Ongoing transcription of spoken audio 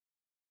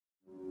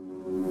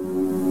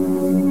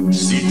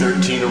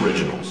C13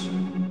 Originals.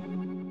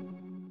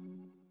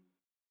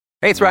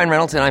 Hey, it's Ryan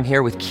Reynolds, and I'm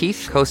here with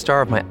Keith,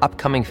 co-star of my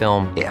upcoming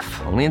film,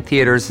 If, only in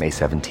theaters May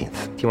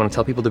 17th. Do you want to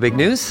tell people the big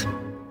news?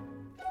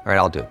 All right,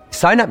 I'll do it.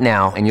 Sign up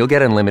now and you'll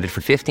get unlimited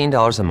for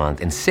 $15 a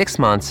month and 6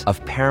 months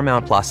of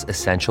Paramount Plus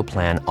Essential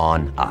Plan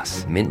on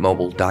us.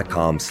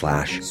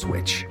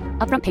 MintMobile.com/switch.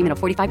 Upfront payment of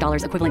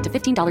 $45 equivalent to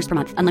 $15 per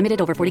month.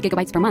 Unlimited over 40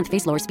 gigabytes per month.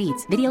 Face lower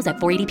speeds. Videos at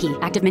 480p.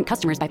 Active Mint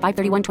customers by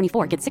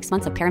 531.24 get 6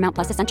 months of Paramount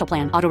Plus Essential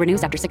Plan. Auto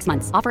renews after 6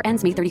 months. Offer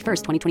ends May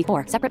 31st,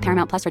 2024. Separate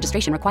Paramount Plus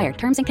registration required.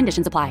 Terms and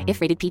conditions apply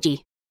if rated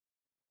PG.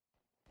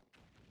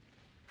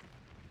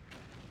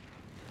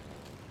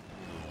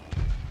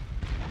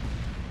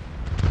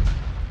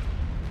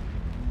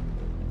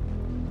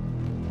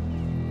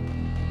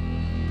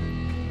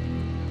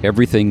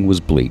 Everything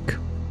was bleak.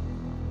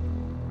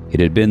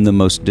 It had been the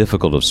most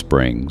difficult of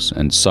springs,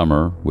 and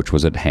summer, which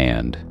was at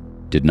hand,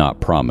 did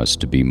not promise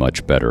to be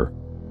much better.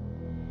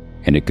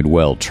 And it could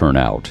well turn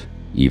out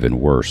even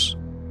worse.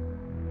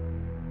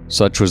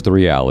 Such was the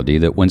reality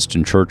that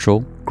Winston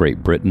Churchill,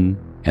 Great Britain,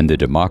 and the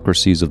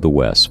democracies of the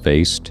West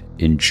faced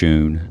in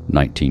June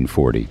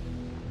 1940.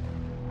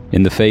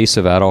 In the face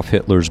of Adolf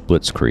Hitler's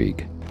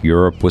blitzkrieg,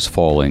 Europe was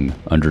falling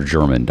under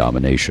German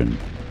domination.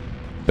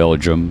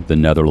 Belgium, the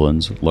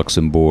Netherlands,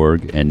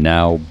 Luxembourg, and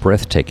now,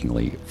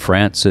 breathtakingly,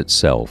 France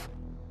itself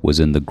was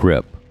in the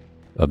grip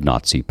of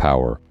Nazi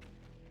power.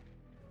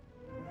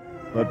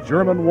 The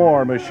German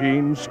war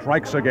machine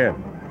strikes again.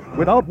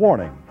 Without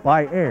warning,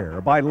 by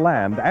air, by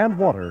land, and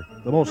water,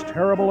 the most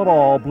terrible of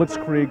all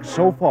blitzkriegs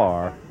so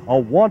far, a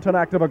wanton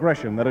act of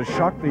aggression that has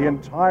shocked the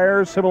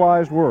entire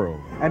civilized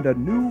world, and a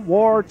new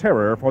war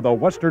terror for the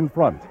Western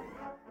Front.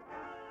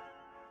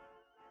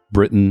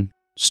 Britain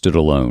stood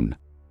alone.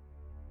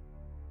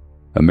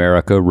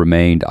 America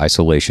remained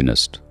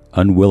isolationist,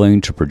 unwilling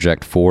to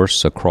project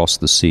force across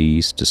the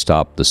seas to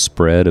stop the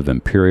spread of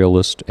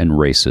imperialist and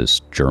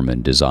racist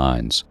German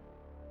designs.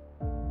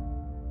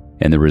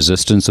 And the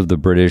resistance of the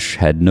British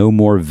had no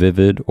more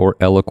vivid or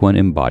eloquent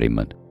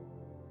embodiment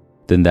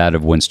than that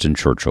of Winston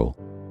Churchill,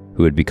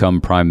 who had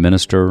become Prime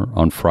Minister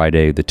on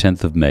Friday, the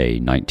 10th of May,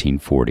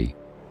 1940.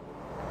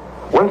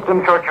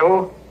 Winston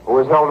Churchill, who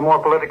has held more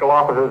political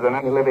offices than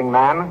any living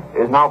man,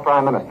 is now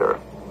Prime Minister.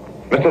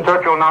 Mr.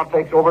 Churchill now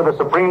takes over the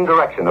supreme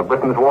direction of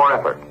Britain's war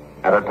effort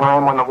at a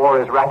time when the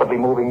war is rapidly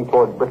moving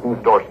toward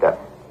Britain's doorstep.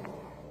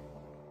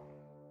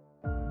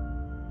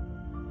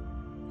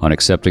 On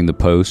accepting the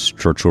post,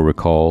 Churchill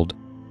recalled,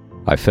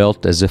 "I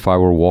felt as if I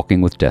were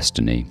walking with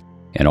destiny,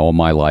 and all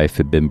my life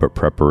had been but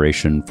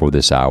preparation for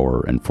this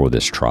hour and for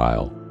this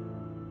trial.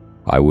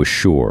 I was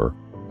sure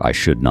I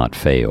should not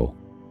fail."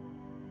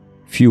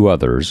 Few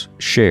others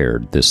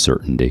shared this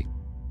certainty.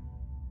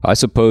 "I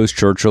suppose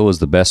Churchill is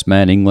the best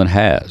man England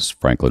has,"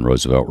 Franklin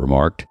Roosevelt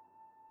remarked,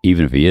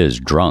 "even if he is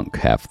drunk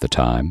half the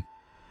time."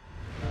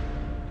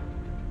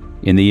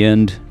 In the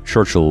end,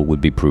 Churchill would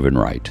be proven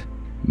right.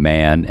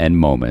 Man and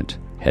moment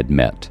had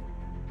met.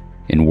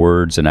 In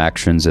words and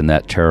actions in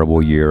that terrible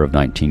year of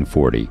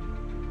 1940,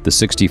 the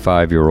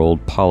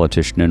 65-year-old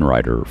politician and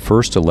writer,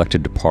 first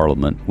elected to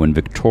Parliament when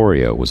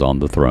Victoria was on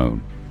the throne,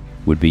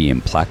 would be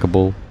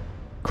implacable,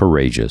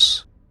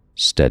 courageous,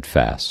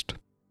 steadfast.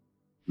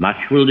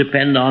 Much will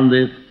depend on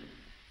this,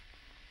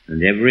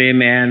 and every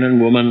man and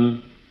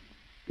woman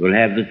will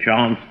have the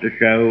chance to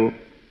show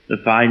the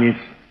finest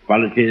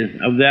qualities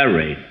of their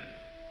race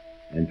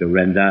and to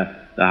render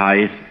the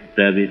highest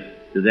service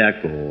to their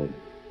cause.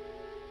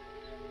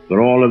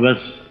 For all of us,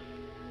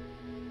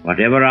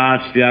 whatever our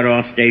sphere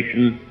or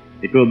station,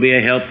 it will be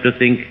a help to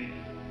think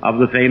of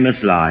the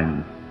famous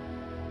line,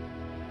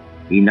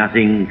 "He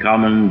nothing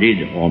common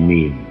did or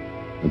mean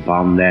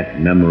upon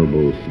that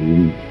memorable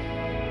scene."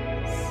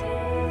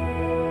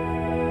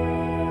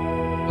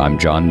 I'm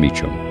John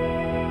Meacham.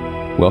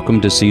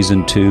 Welcome to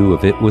Season 2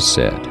 of It Was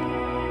Said,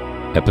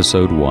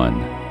 Episode 1,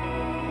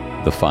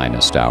 The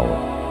Finest Hour.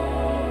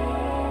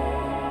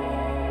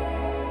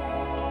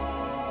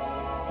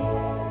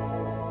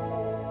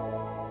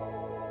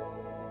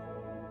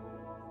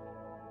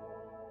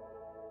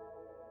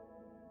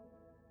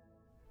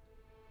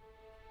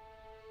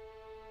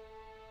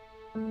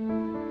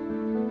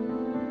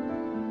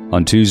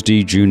 On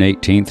Tuesday, June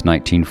 18,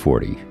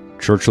 1940,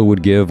 Churchill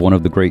would give one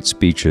of the great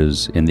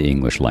speeches in the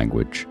English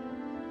language.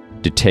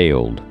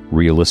 Detailed,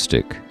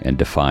 realistic, and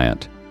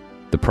defiant,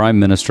 the Prime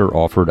Minister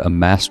offered a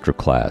master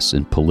class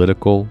in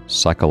political,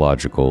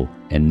 psychological,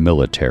 and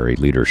military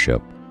leadership.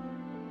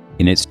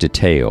 In its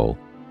detail,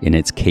 in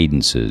its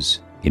cadences,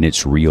 in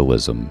its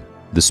realism,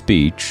 the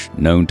speech,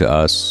 known to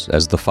us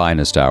as the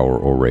Finest Hour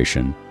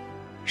oration,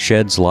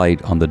 sheds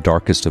light on the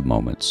darkest of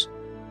moments,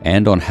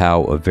 and on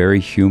how a very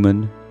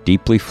human,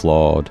 deeply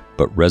flawed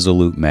but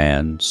resolute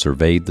man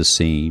surveyed the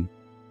scene,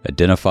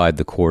 identified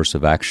the course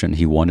of action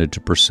he wanted to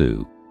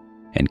pursue,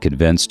 and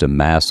convinced a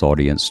mass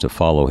audience to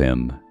follow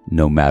him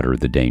no matter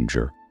the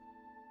danger.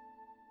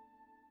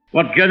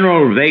 What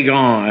General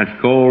Weygand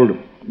has called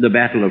the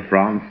Battle of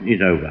France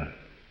is over.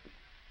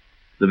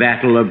 The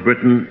Battle of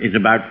Britain is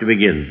about to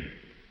begin.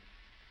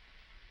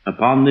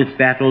 Upon this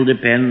battle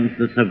depends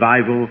the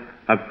survival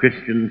of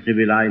Christian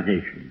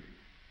civilization.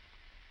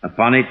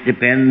 Upon it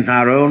depends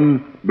our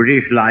own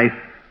British life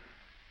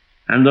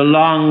and the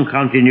long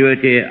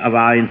continuity of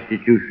our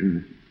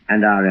institutions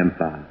and our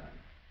empire.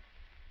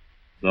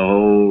 The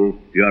whole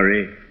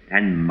fury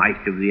and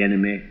might of the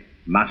enemy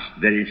must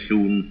very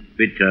soon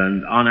be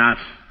turned on us.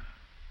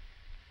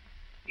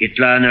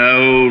 Hitler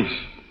knows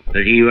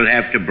that he will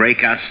have to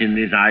break us in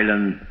this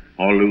island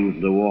or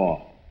lose the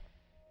war.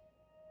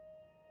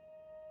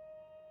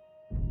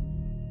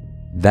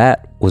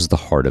 That was the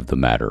heart of the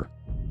matter.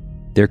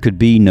 There could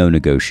be no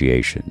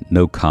negotiation,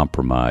 no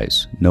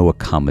compromise, no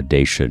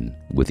accommodation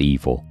with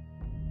evil.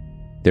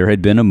 There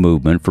had been a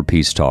movement for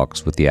peace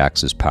talks with the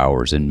Axis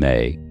powers in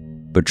May,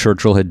 but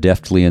Churchill had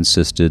deftly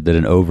insisted that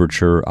an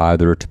overture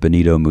either to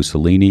Benito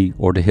Mussolini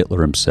or to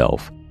Hitler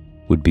himself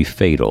would be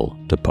fatal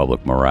to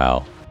public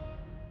morale.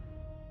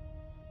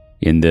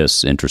 In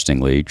this,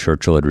 interestingly,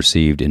 Churchill had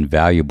received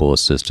invaluable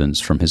assistance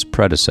from his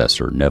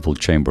predecessor, Neville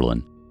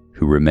Chamberlain,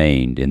 who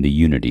remained in the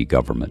Unity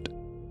government.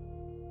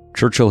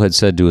 Churchill had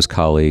said to his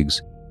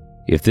colleagues,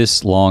 "If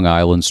this Long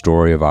Island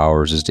story of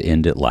ours is to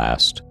end at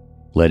last,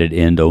 let it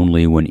end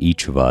only when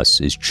each of us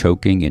is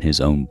choking in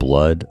his own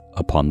blood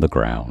upon the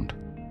ground."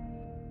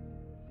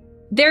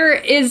 There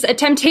is a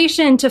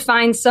temptation to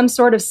find some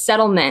sort of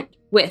settlement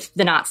with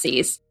the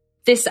Nazis.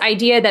 This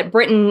idea that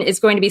Britain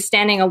is going to be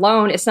standing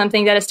alone is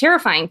something that is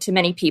terrifying to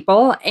many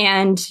people.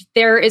 And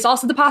there is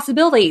also the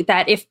possibility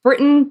that if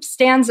Britain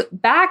stands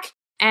back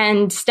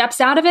and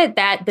steps out of it,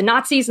 that the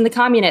Nazis and the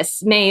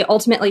communists may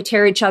ultimately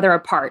tear each other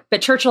apart.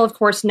 But Churchill, of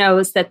course,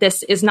 knows that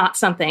this is not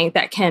something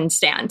that can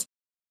stand.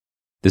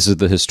 This is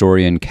the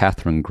historian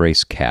Catherine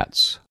Grace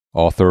Katz,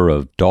 author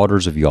of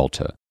Daughters of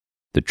Yalta,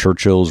 The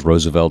Churchills,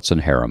 Roosevelts,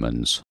 and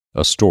Harrimans,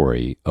 A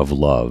Story of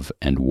Love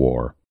and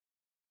War.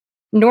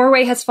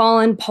 Norway has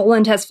fallen,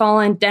 Poland has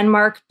fallen,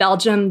 Denmark,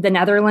 Belgium, the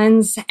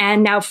Netherlands,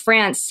 and now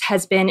France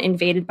has been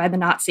invaded by the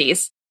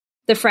Nazis.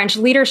 The French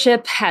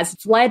leadership has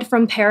fled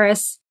from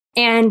Paris,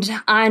 and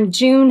on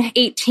June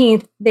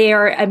 18th, they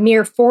are a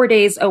mere 4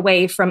 days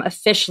away from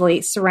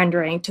officially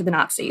surrendering to the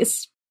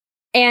Nazis.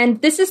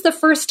 And this is the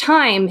first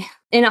time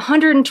in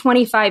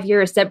 125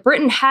 years that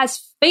Britain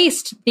has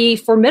faced the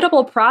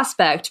formidable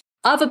prospect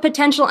of a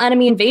potential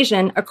enemy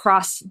invasion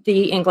across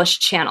the English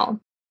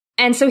Channel.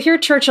 And so here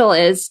Churchill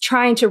is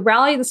trying to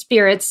rally the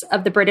spirits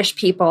of the British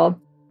people.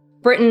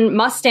 Britain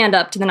must stand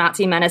up to the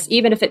Nazi menace,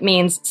 even if it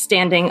means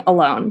standing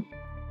alone.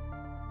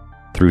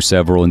 Through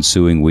several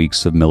ensuing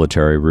weeks of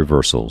military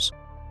reversals,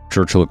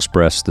 Churchill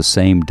expressed the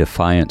same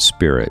defiant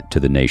spirit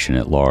to the nation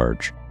at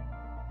large.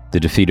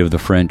 The defeat of the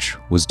French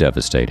was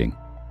devastating,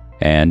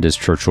 and as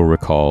Churchill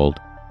recalled,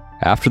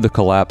 after the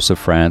collapse of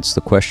France,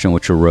 the question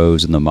which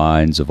arose in the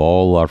minds of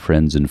all our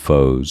friends and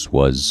foes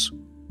was,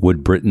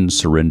 would Britain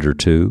surrender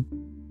too?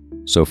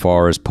 So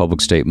far as public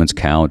statements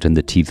count in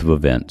the teeth of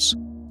events,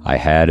 I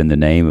had, in the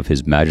name of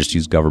His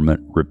Majesty's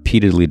government,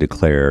 repeatedly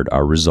declared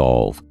our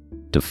resolve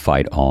to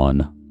fight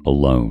on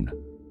alone.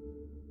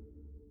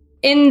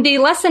 In the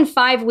less than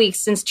 5 weeks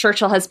since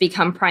Churchill has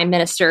become prime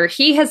minister,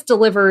 he has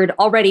delivered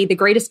already the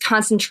greatest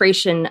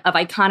concentration of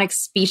iconic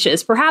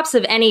speeches, perhaps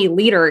of any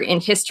leader in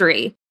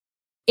history.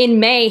 In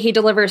May, he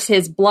delivers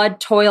his blood,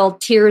 toil,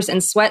 tears,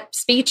 and sweat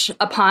speech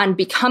upon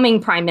becoming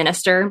prime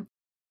minister.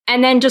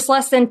 And then just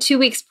less than 2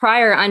 weeks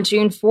prior, on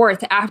June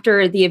 4th,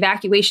 after the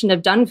evacuation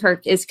of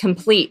Dunkirk is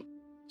complete,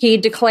 he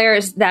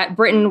declares that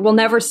Britain will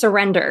never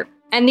surrender.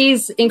 And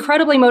these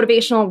incredibly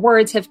motivational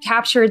words have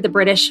captured the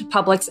British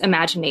public's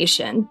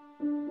imagination.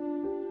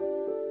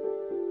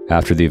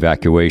 After the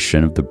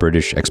evacuation of the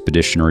British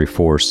Expeditionary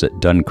Force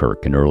at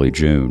Dunkirk in early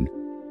June,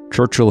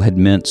 Churchill had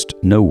minced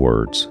no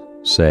words,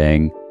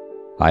 saying,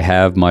 "I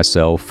have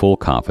myself full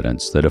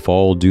confidence that if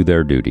all do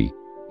their duty,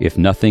 if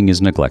nothing is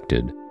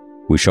neglected,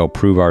 we shall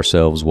prove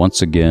ourselves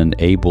once again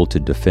able to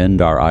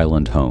defend our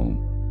island home,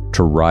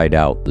 to ride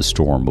out the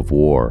storm of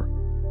war,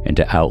 and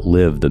to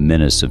outlive the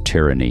menace of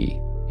tyranny,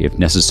 if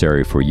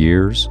necessary for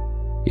years,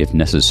 if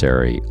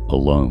necessary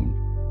alone.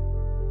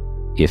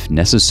 If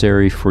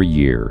necessary for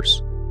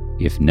years,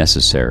 if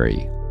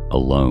necessary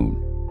alone."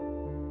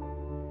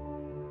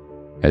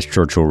 As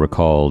Churchill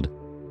recalled,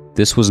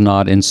 this was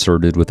not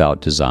inserted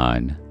without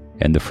design,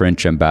 and the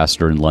French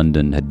ambassador in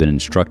London had been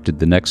instructed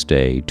the next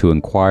day to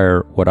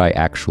inquire what I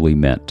actually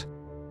meant.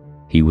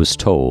 He was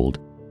told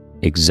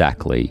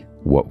exactly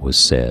what was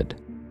said.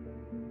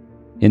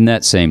 In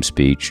that same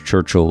speech,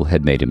 Churchill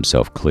had made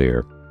himself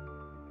clear.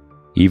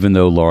 Even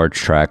though large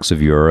tracts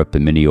of Europe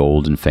and many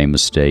old and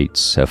famous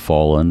states have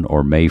fallen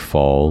or may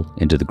fall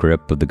into the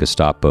grip of the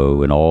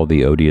Gestapo and all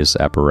the odious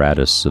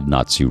apparatus of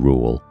Nazi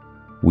rule,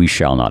 we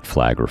shall not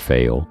flag or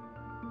fail.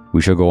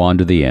 We shall go on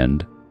to the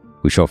end.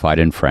 We shall fight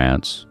in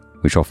France.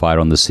 We shall fight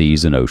on the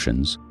seas and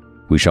oceans.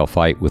 We shall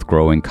fight with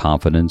growing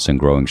confidence and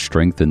growing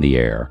strength in the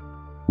air.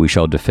 We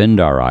shall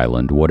defend our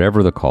island,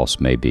 whatever the cost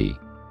may be.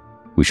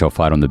 We shall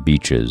fight on the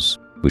beaches.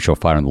 We shall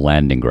fight on the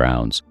landing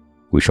grounds.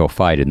 We shall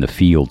fight in the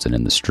fields and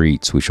in the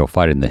streets. We shall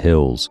fight in the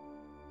hills.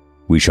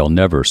 We shall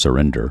never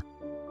surrender.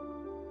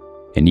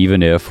 And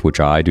even if, which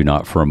I do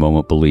not for a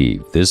moment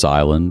believe, this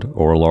island,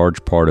 or a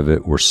large part of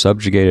it, were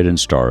subjugated and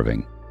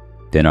starving,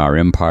 then our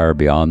empire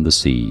beyond the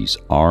seas,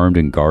 armed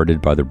and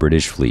guarded by the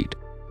British fleet,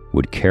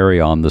 would carry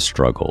on the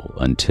struggle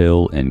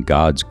until, in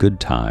God's good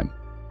time,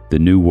 the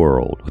new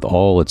world, with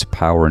all its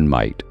power and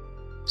might,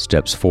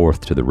 steps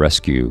forth to the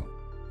rescue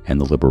and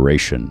the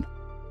liberation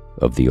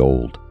of the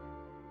old.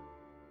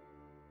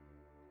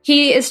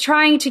 He is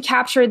trying to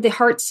capture the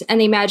hearts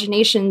and the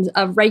imaginations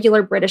of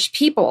regular British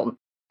people.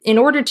 In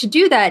order to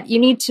do that, you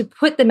need to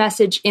put the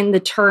message in the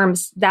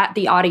terms that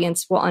the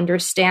audience will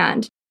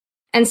understand.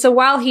 And so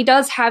while he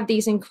does have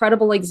these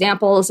incredible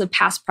examples of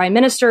past prime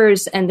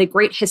ministers and the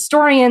great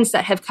historians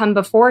that have come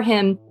before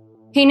him,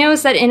 he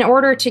knows that in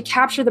order to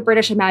capture the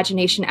British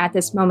imagination at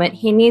this moment,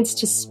 he needs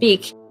to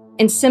speak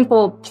in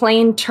simple,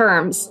 plain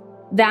terms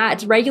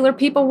that regular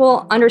people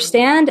will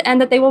understand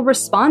and that they will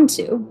respond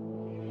to.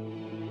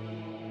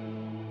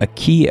 A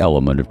key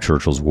element of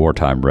Churchill's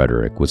wartime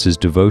rhetoric was his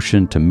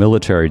devotion to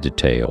military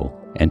detail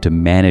and to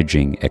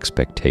managing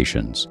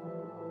expectations.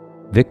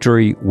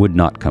 Victory would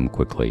not come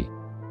quickly,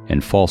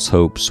 and false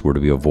hopes were to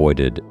be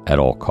avoided at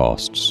all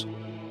costs.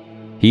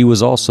 He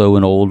was also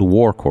an old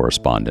war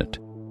correspondent,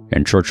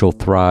 and Churchill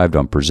thrived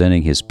on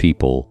presenting his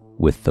people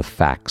with the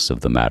facts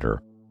of the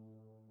matter.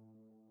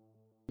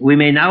 We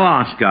may now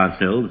ask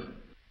ourselves,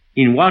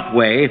 in what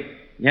way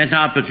has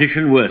our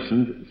position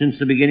worsened since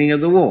the beginning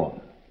of the war?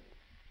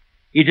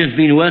 It has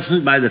been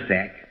worsened by the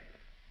fact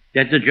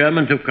that the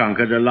Germans have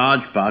conquered a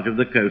large part of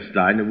the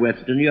coastline of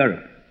Western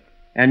Europe,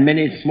 and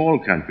many small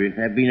countries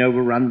have been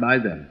overrun by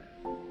them.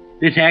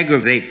 This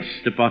aggravates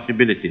the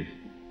possibilities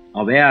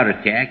of air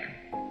attack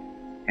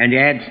and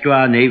adds to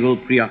our naval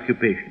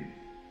preoccupation.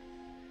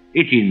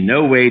 It in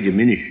no way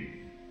diminishes,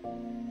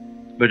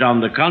 but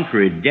on the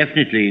contrary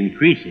definitely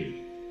increases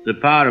the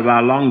power of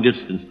our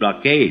long-distance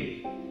blockades.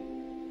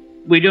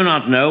 We do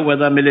not know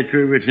whether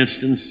military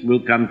resistance will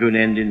come to an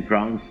end in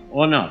France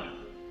or not,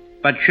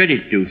 but should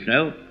it do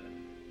so,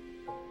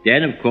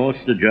 then of course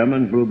the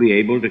Germans will be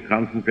able to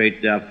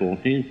concentrate their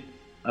forces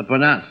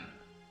upon us.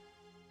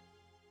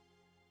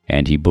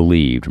 And he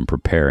believed in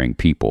preparing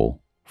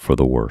people for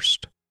the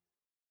worst.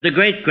 The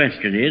great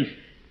question is,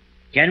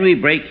 can we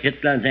break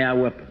Hitler's air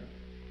weapon?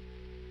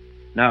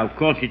 Now, of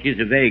course, it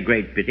is a very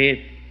great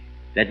pity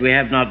that we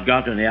have not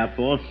got an air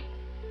force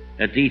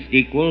at least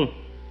equal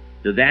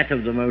to that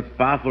of the most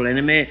powerful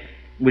enemy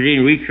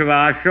within reach of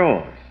our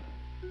shores.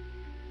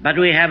 But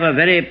we have a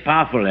very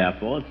powerful air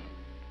force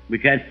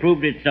which has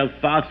proved itself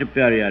far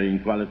superior in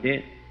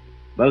quality,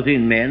 both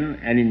in men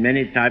and in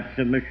many types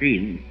of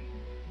machines,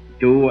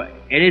 to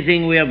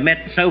anything we have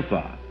met so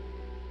far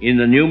in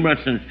the numerous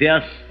and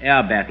fierce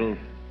air battles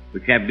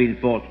which have been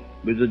fought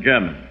with the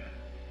Germans.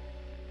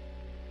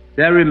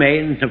 There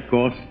remains, of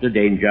course, the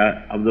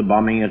danger of the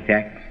bombing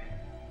attacks,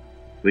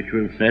 which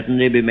will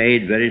certainly be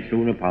made very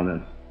soon upon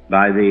us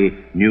by the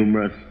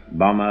numerous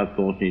bomber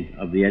forces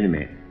of the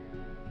enemy.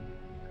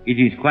 It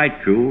is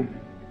quite true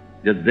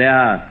that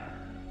their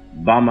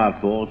bomber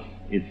force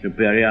is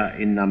superior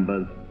in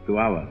numbers to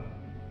ours.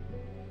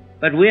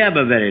 But we have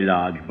a very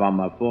large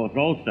bomber force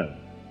also,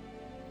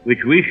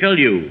 which we shall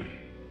use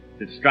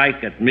to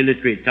strike at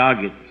military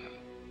targets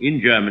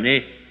in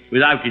Germany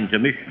without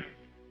intermission.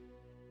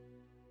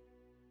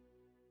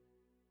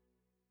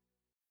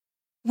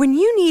 When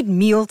you need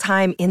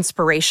mealtime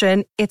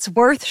inspiration, it's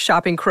worth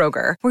shopping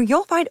Kroger, where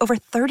you'll find over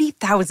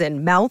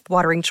 30,000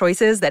 mouth-watering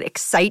choices that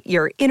excite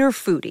your inner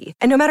foodie.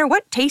 And no matter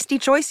what tasty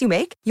choice you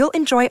make, you'll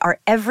enjoy our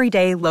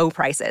everyday low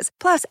prices,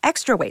 plus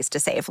extra ways to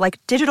save,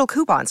 like digital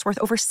coupons worth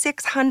over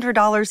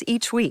 $600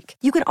 each week.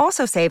 You can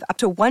also save up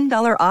to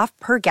 $1 off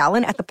per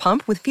gallon at the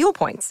pump with fuel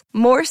points.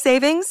 More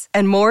savings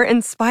and more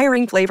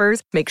inspiring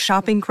flavors make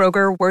shopping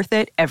Kroger worth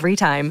it every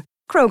time.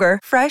 Kroger,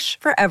 fresh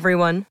for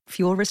everyone.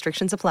 Fuel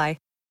restrictions apply.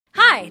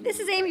 Hi, this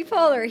is Amy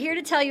Poehler, here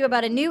to tell you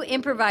about a new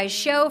improvised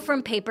show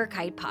from Paper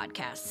Kite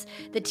Podcasts,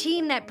 the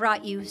team that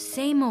brought you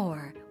Say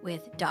More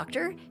with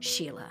Dr.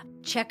 Sheila.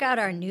 Check out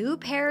our new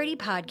parody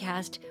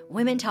podcast,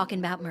 Women Talking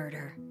About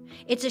Murder.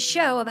 It's a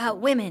show about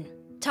women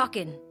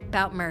talking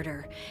about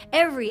murder.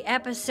 Every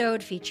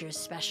episode features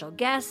special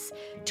guests,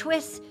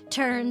 twists,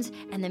 turns,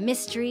 and the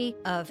mystery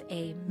of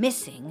a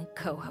missing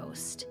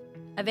co-host.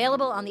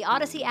 Available on the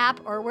Odyssey app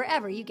or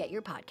wherever you get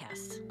your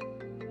podcasts.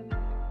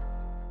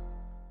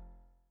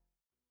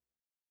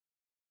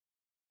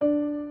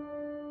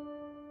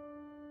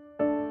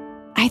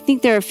 I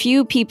think there are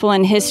few people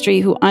in history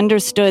who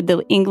understood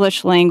the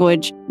English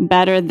language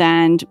better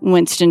than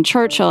Winston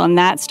Churchill, and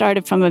that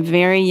started from a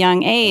very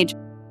young age.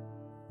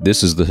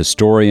 This is the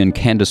historian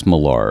Candace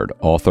Millard,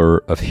 author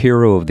of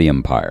Hero of the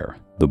Empire,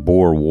 The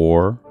Boer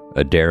War,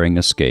 A Daring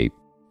Escape,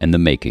 and the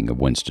Making of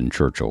Winston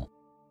Churchill.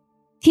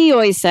 He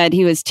always said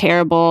he was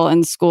terrible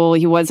in school,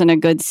 he wasn't a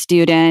good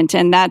student,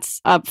 and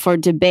that's up for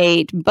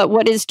debate. But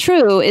what is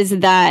true is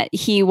that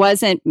he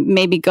wasn't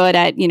maybe good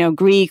at,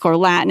 Greek or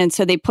Latin, and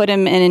so they put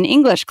him in an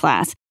English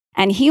class.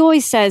 And he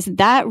always says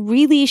that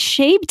really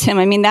shaped him.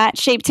 I mean, that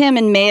shaped him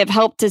and may have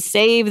helped to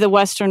save the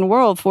Western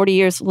world 40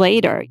 years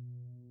later.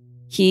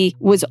 He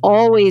was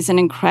always an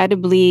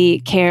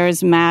incredibly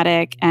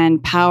charismatic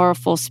and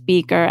powerful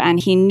speaker, and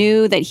he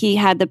knew that he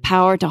had the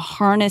power to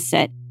harness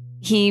it.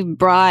 He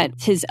brought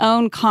his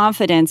own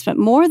confidence, but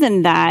more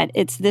than that,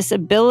 it's this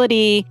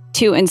ability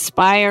to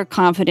inspire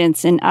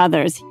confidence in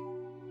others.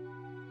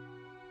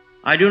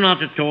 I do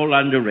not at all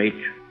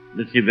underrate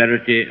the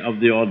severity of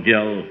the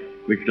ordeal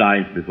which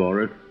lies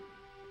before us,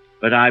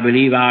 but I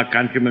believe our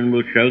countrymen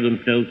will show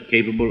themselves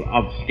capable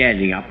of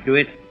standing up to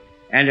it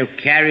and of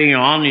carrying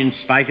on in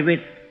spite of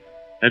it,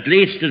 at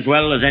least as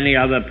well as any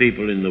other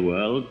people in the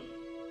world.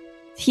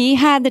 He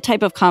had the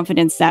type of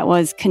confidence that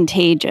was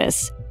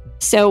contagious.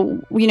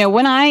 So,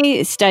 when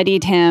I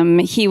studied him,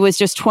 he was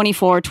just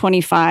 24,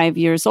 25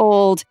 years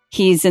old.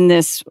 He's in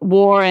this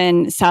war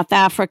in South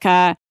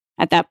Africa.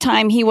 At that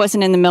time, he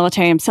wasn't in the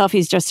military himself.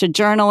 He's just a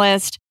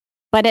journalist.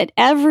 But at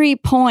every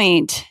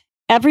point,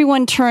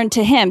 everyone turned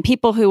to him,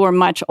 people who were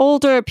much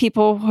older,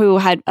 people who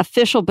had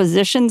official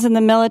positions in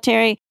the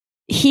military.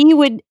 He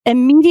would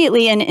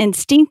immediately and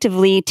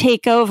instinctively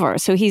take over.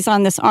 So he's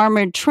on this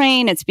armored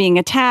train, it's being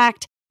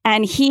attacked,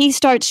 and he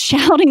starts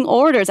shouting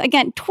orders.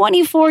 Again,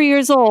 24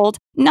 years old,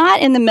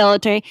 not in the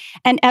military,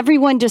 and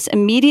everyone just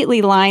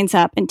immediately lines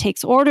up and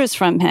takes orders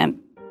from him.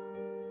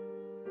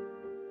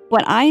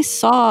 What I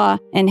saw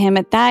in him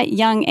at that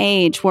young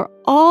age were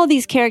all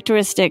these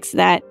characteristics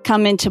that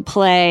come into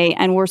play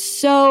and were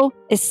so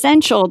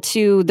essential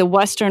to the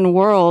Western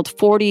world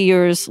 40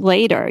 years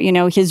later.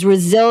 His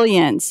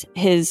resilience,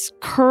 his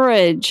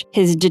courage,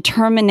 his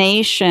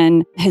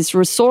determination, his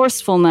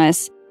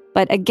resourcefulness.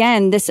 But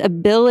again, this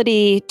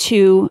ability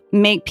to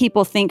make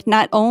people think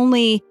not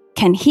only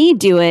can he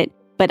do it,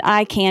 but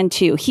I can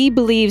too. He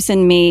believes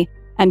in me.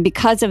 And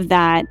because of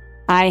that,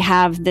 I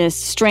have this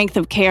strength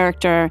of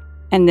character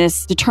and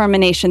this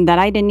determination that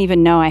I didn't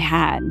even know I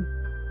had.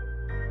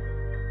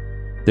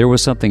 There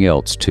was something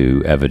else,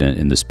 too, evident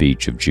in the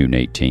speech of June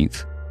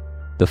 18th,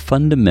 the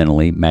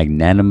fundamentally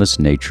magnanimous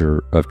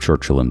nature of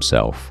Churchill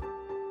himself.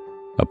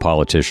 A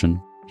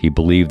politician, he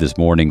believed this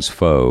morning's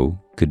foe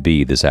could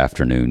be this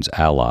afternoon's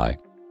ally.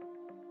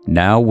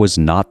 Now was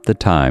not the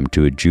time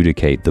to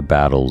adjudicate the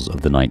battles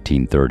of the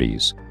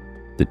 1930s,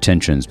 the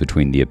tensions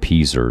between the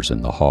appeasers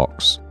and the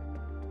hawks.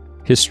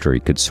 History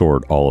could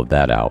sort all of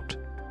that out.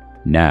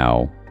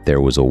 Now, there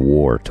was a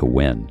war to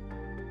win.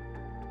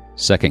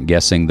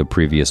 Second-guessing the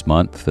previous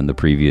month and the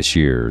previous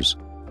years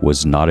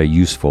was not a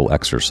useful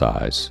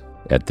exercise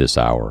at this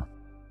hour.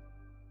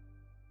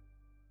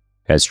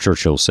 As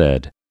Churchill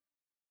said,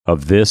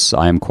 "Of this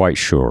I am quite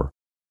sure,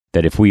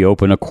 that if we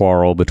open a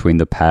quarrel between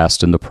the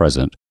past and the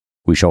present,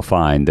 we shall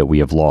find that we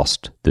have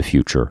lost the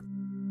future.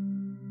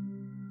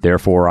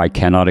 Therefore, I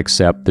cannot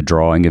accept the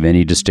drawing of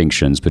any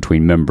distinctions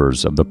between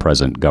members of the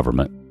present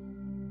government.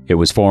 It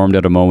was formed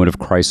at a moment of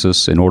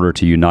crisis in order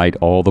to unite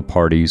all the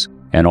parties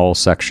and all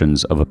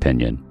sections of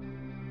opinion.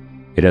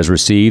 It has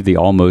received the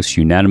almost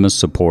unanimous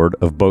support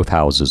of both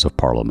houses of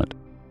Parliament.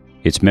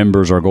 Its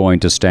members are going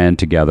to stand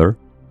together,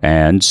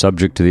 and,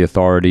 subject to the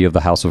authority of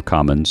the House of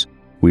Commons,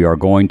 we are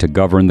going to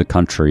govern the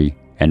country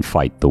and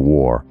fight the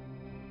war.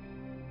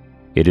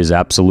 It is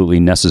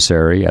absolutely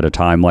necessary at a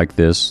time like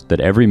this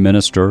that every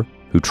minister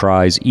who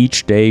tries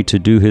each day to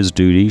do his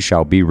duty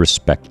shall be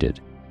respected,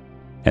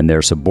 and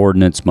their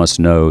subordinates must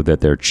know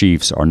that their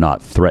chiefs are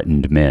not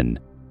threatened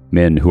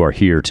men who are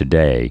here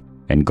today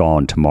and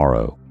gone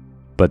tomorrow,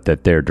 but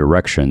that their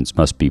directions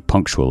must be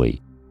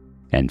punctually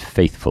and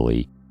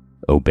faithfully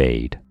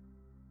obeyed."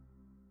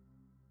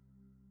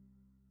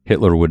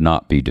 Hitler would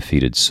not be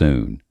defeated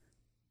soon,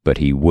 but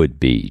he would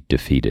be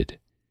defeated.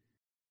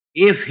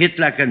 If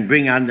Hitler can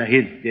bring under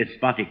his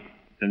despotic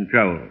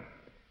control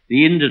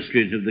the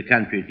industries of the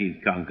countries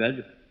he's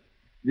conquered,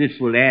 this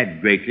will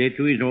add greatly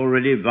to his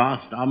already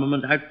vast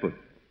armament output.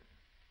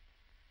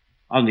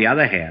 On the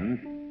other hand,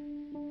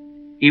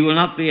 he will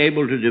not be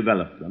able to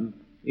develop them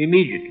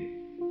immediately.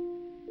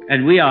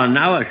 And we are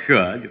now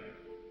assured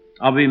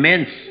of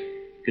immense,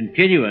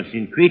 continuous,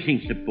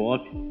 increasing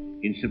support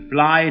in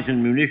supplies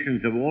and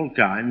munitions of all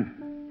kinds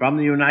from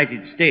the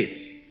United States,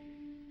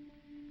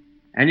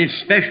 and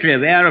especially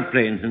of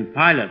aeroplanes and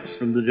pilots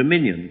from the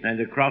Dominions and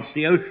across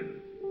the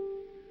ocean,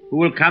 who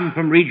will come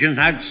from regions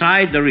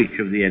outside the reach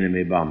of the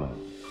enemy bombers.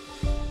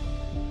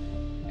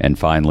 And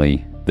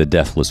finally, the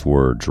deathless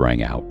words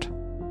rang out.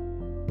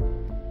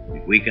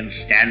 If we can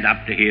stand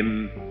up to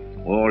him,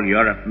 all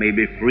Europe may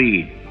be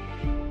freed,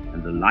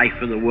 and the life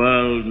of the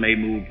world may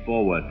move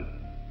forward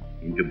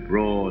into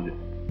broad,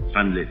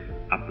 sunlit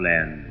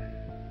upland.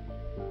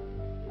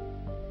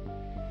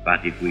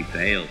 But if we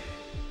fail,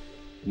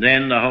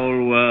 then the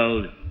whole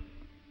world,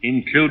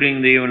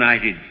 including the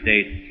United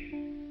States,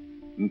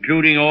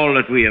 including all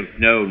that we have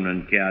known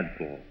and cared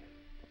for,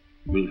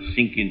 will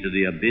sink into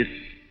the abyss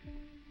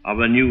of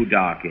a new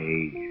dark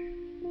age,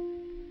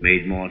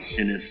 made more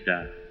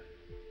sinister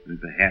and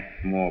perhaps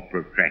more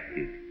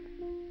protracted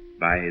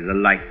by the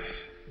lights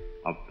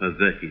of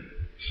perverted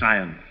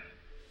science.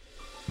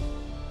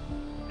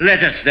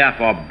 Let us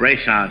therefore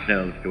brace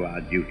ourselves to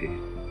our duty.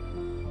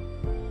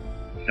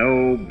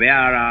 So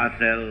bear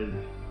ourselves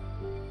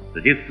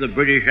that if the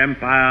British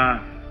Empire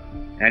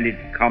and its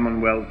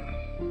Commonwealth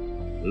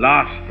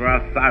last for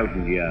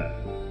 1,000 years,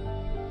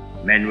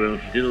 men will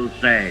still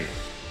say,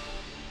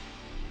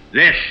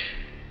 this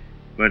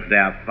was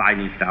their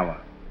finest hour.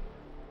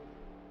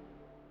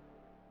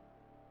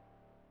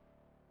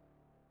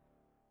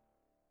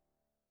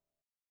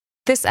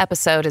 This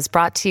episode is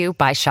brought to you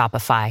by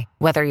Shopify.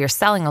 Whether you're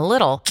selling a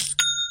little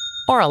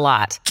or a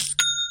lot,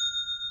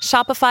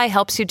 Shopify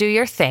helps you do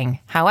your thing,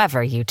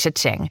 however you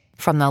cha-ching.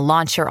 From the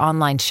launch your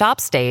online shop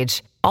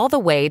stage, all the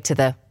way to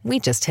the we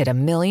just hit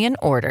 1 million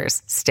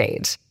orders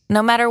stage.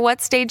 No matter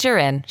what stage you're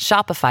in,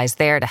 Shopify's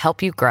there to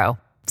help you grow.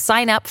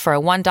 Sign up for a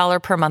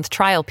 $1 per month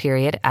trial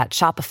period at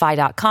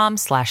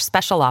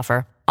shopify.com/special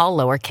offer, all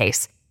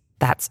lowercase.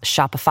 That's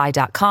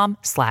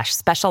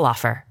shopify.com/special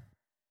offer.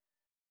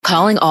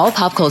 Calling all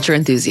pop culture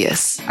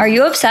enthusiasts. Are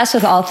you obsessed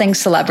with all things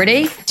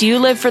celebrity? Do you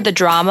live for the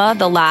drama,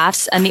 the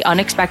laughs, and the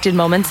unexpected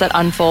moments that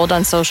unfold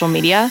on social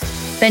media?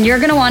 Then you're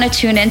going to want to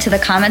tune in to the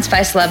Comments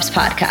by Celebs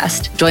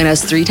podcast. Join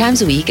us 3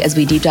 times a week as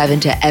we deep dive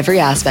into every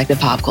aspect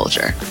of pop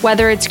culture.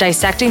 Whether it's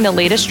dissecting the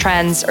latest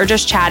trends or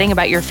just chatting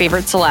about your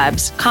favorite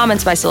celebs,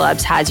 Comments by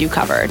Celebs has you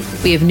covered.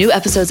 We have new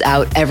episodes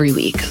out every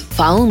week.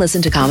 Follow and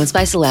listen to Comments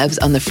by Celebs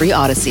on the free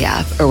Odyssey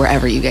app or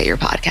wherever you get your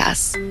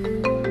podcasts.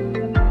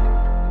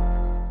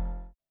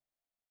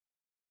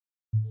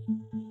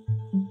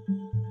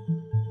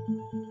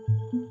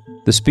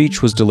 The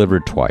speech was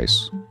delivered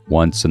twice,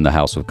 once in the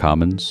House of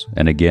Commons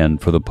and again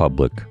for the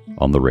public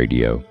on the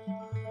radio.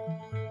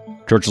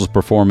 Churchill's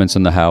performance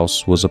in the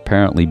House was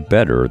apparently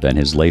better than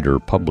his later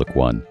public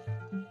one.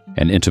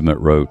 An intimate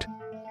wrote,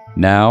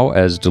 "Now,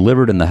 as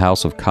delivered in the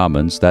House of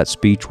Commons, that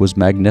speech was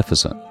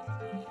magnificent,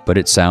 but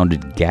it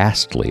sounded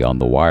ghastly on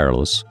the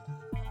wireless.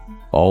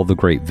 All the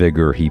great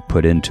vigor he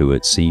put into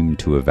it seemed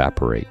to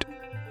evaporate."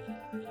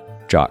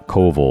 Jock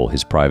Colville,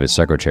 his private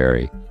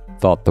secretary,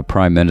 thought the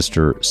Prime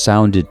Minister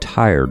sounded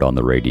tired on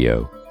the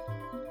radio.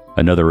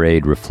 Another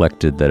aide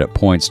reflected that at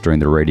points during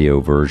the radio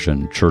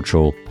version,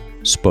 Churchill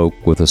spoke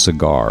with a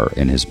cigar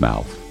in his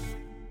mouth.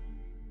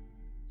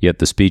 Yet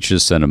the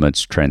speech's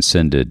sentiments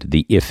transcended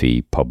the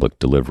iffy public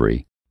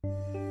delivery.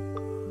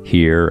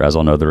 Here, as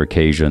on other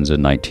occasions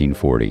in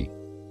 1940,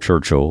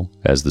 Churchill,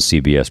 as the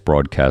CBS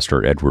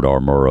broadcaster Edward R.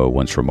 Murrow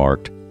once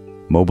remarked,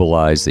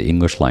 mobilized the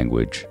English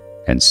language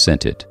and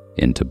sent it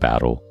into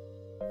battle.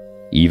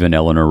 Even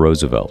Eleanor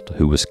Roosevelt,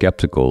 who was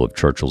skeptical of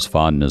Churchill's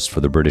fondness for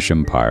the British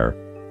Empire,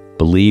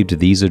 believed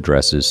these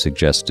addresses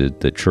suggested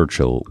that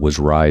Churchill was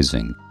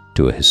rising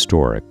to a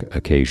historic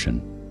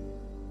occasion.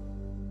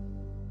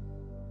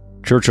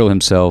 Churchill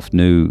himself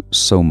knew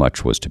so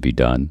much was to be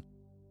done.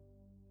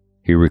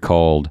 He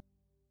recalled,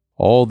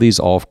 "All these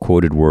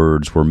oft-quoted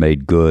words were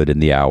made good in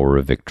the hour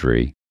of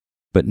victory,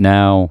 but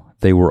now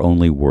they were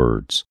only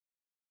words.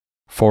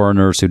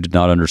 Foreigners who did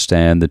not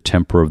understand the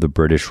temper of the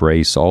British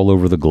race all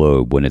over the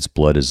globe when its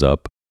blood is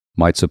up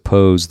might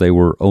suppose they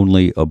were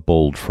only a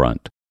bold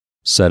front,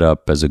 set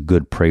up as a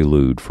good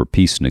prelude for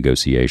peace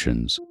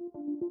negotiations."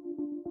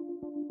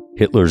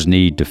 Hitler's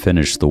need to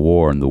finish the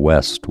war in the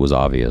West was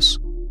obvious.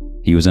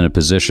 He was in a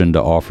position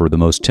to offer the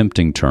most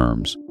tempting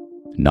terms.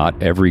 Not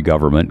every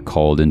government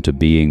called into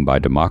being by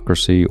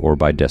democracy or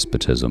by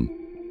despotism,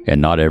 and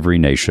not every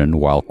nation,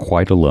 while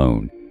quite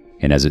alone,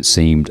 and as it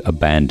seemed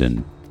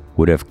abandoned,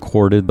 would have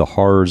courted the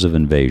horrors of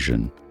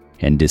invasion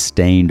and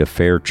disdained a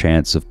fair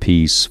chance of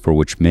peace for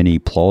which many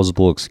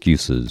plausible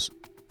excuses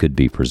could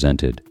be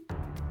presented.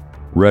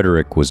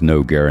 Rhetoric was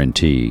no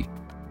guarantee.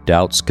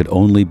 Doubts could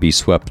only be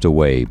swept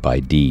away by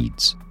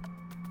deeds.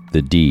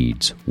 The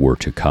deeds were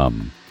to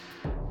come.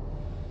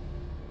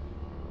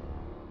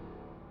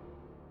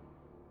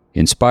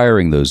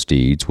 Inspiring those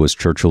deeds was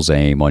Churchill's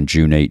aim on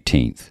June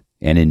 18th,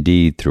 and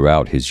indeed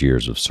throughout his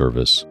years of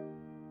service.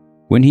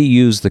 When he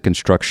used the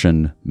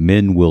construction,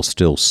 "men will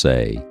still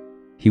say,"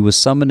 he was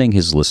summoning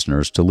his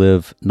listeners to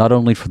live not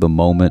only for the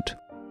moment,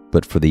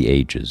 but for the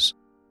ages,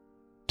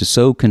 to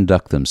so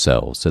conduct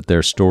themselves that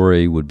their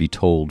story would be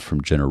told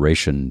from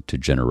generation to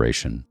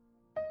generation.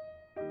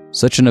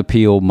 Such an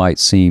appeal might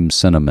seem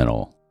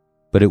sentimental,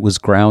 but it was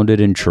grounded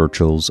in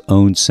Churchill's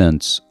own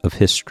sense of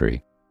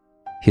history,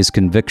 his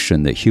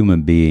conviction that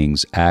human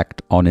beings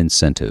act on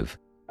incentive,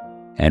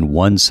 and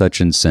one such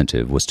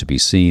incentive was to be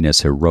seen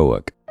as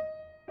heroic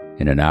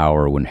in an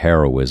hour when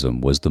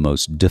heroism was the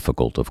most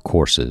difficult of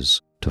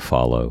courses to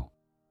follow.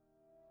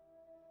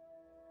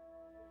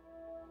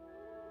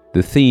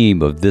 The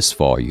theme of this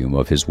volume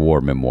of his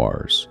war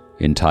memoirs,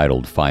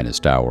 entitled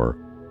Finest Hour,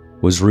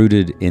 was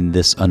rooted in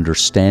this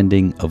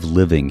understanding of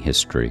living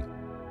history.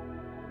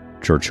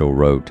 Churchill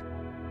wrote,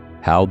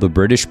 "How the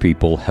British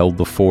people held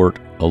the fort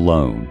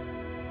alone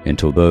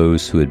until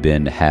those who had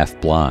been half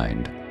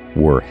blind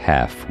were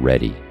half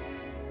ready."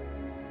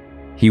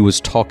 He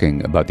was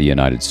talking about the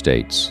United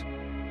States,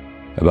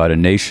 about a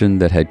nation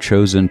that had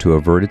chosen to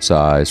avert its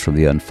eyes from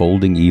the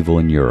unfolding evil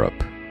in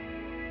Europe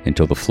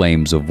until the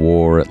flames of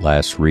war at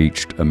last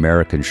reached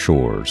American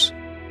shores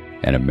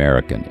and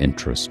American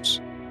interests.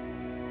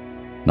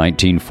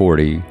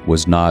 1940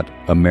 was not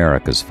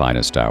America's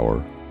finest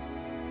hour,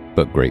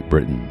 but Great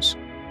Britain's.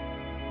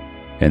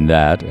 And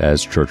that,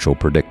 as Churchill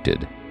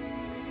predicted,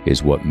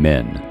 is what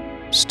men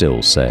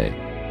still say.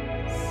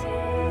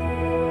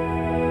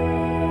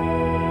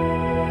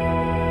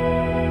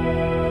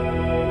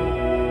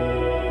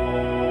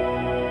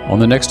 On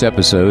the next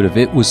episode of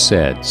It Was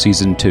Said,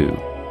 Season 2,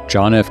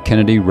 John F.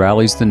 Kennedy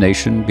rallies the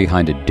nation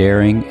behind a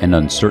daring and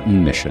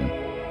uncertain mission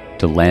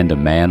to land a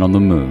man on the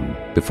moon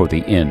before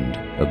the end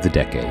of the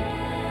decade.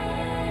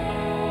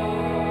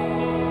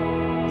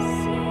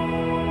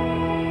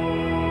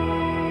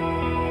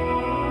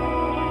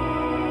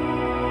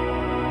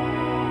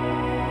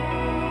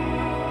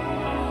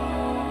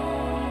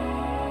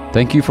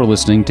 Thank you for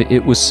listening to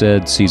It Was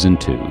Said Season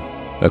 2,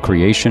 a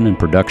creation and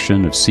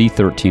production of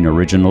C13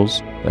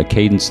 Originals, a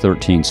Cadence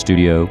 13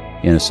 studio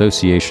in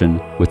association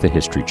with the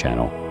History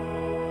Channel.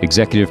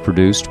 Executive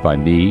produced by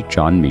me,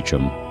 John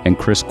Meacham, and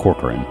Chris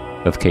Corcoran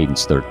of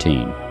Cadence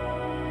 13.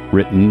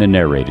 Written and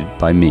narrated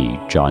by me,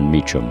 John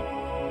Meacham.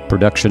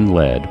 Production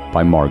led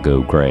by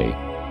Margot Gray.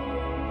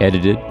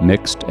 Edited,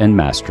 mixed, and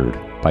mastered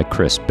by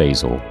Chris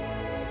Basil.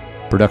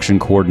 Production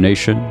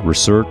coordination,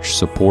 research,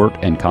 support,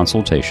 and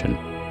consultation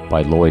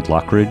by Lloyd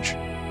Lockridge,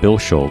 Bill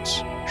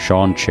Schultz,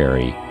 Sean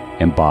Cherry,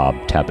 and Bob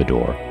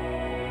Tabador.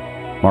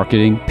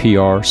 Marketing,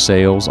 PR,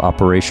 sales,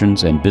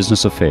 operations, and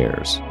business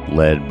affairs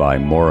led by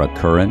Maura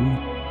Curran,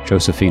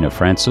 Josephina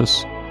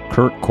Francis,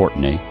 Kurt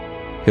Courtney,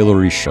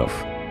 Hilary Schuff,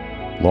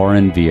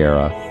 Lauren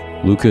Vieira,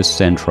 Lucas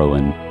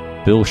Santroen,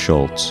 Bill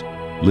Schultz,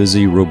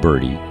 Lizzie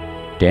Roberti,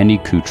 Danny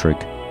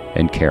Kutrick,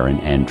 and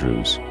Karen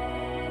Andrews.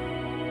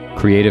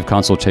 Creative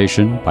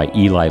consultation by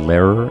Eli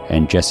Lehrer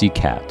and Jesse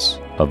Katz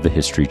of the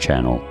History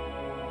Channel.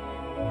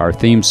 Our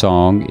theme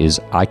song is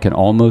I Can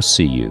Almost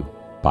See You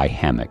by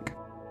Hammock.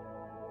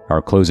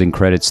 Our closing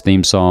credits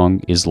theme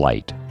song is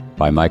Light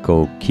by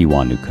Michael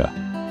Kiwanuka.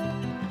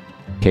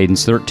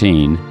 Cadence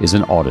 13 is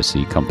an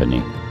Odyssey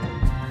company.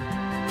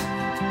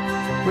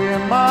 We're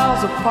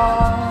miles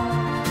apart,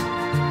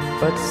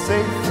 but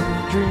safe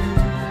in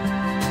dreams.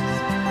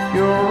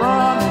 You're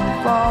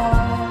running far.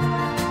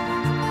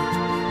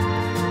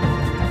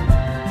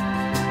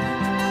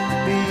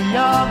 Be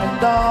young and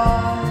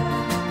dark.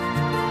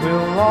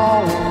 We'll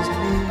always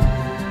be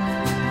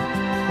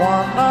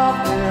one of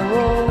the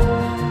road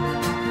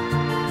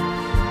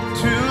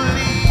to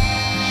lead.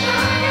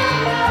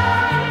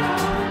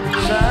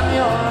 Shine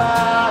your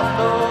light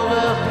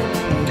over me.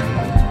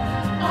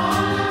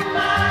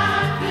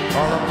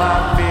 All of my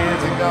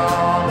fears are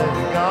gone,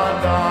 they're gone,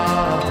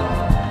 gone.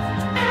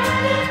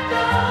 And it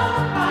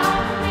don't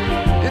bother me.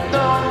 It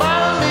don't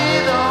bother me,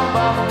 don't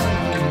bother me.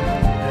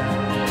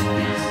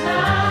 It's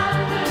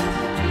not good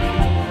to be.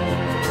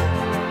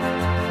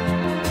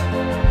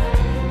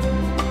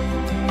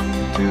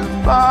 To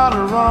fight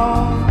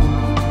around,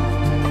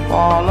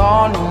 fall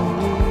on your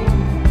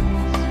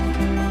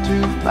knees, to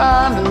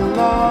find a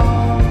love.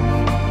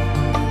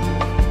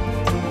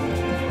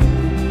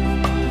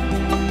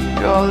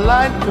 Your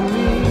light for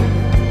me,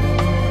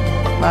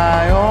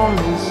 my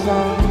only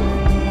sun.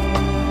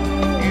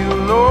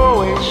 You'll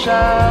always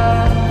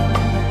shine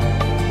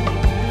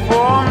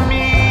for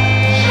me.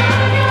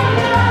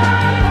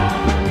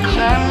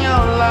 Shine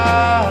your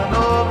light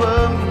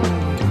over me.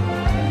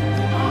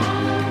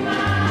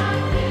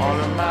 All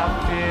of my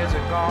fears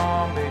are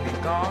gone, baby,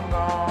 gone,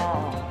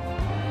 gone.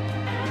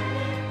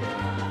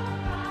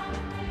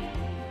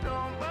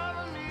 Don't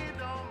bother me,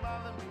 don't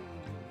bother me.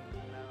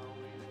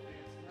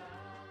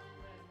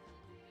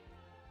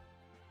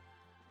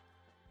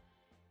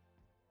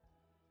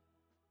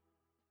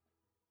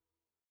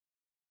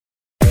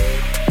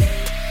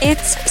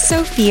 It's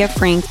Sophia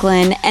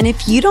Franklin, and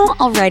if you don't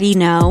already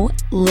know,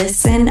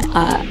 listen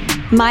up.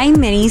 My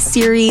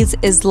mini-series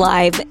is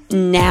live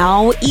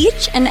now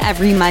each and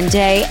every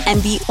Monday,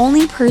 and the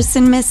only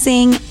person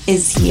missing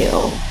is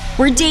you.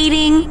 We're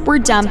dating, we're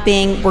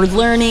dumping, we're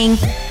learning,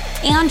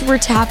 and we're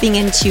tapping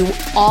into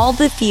all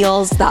the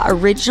feels that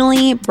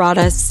originally brought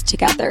us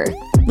together.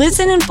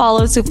 Listen and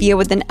follow Sophia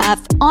with an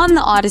F on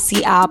the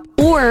Odyssey app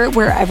or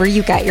wherever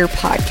you get your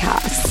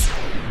podcasts.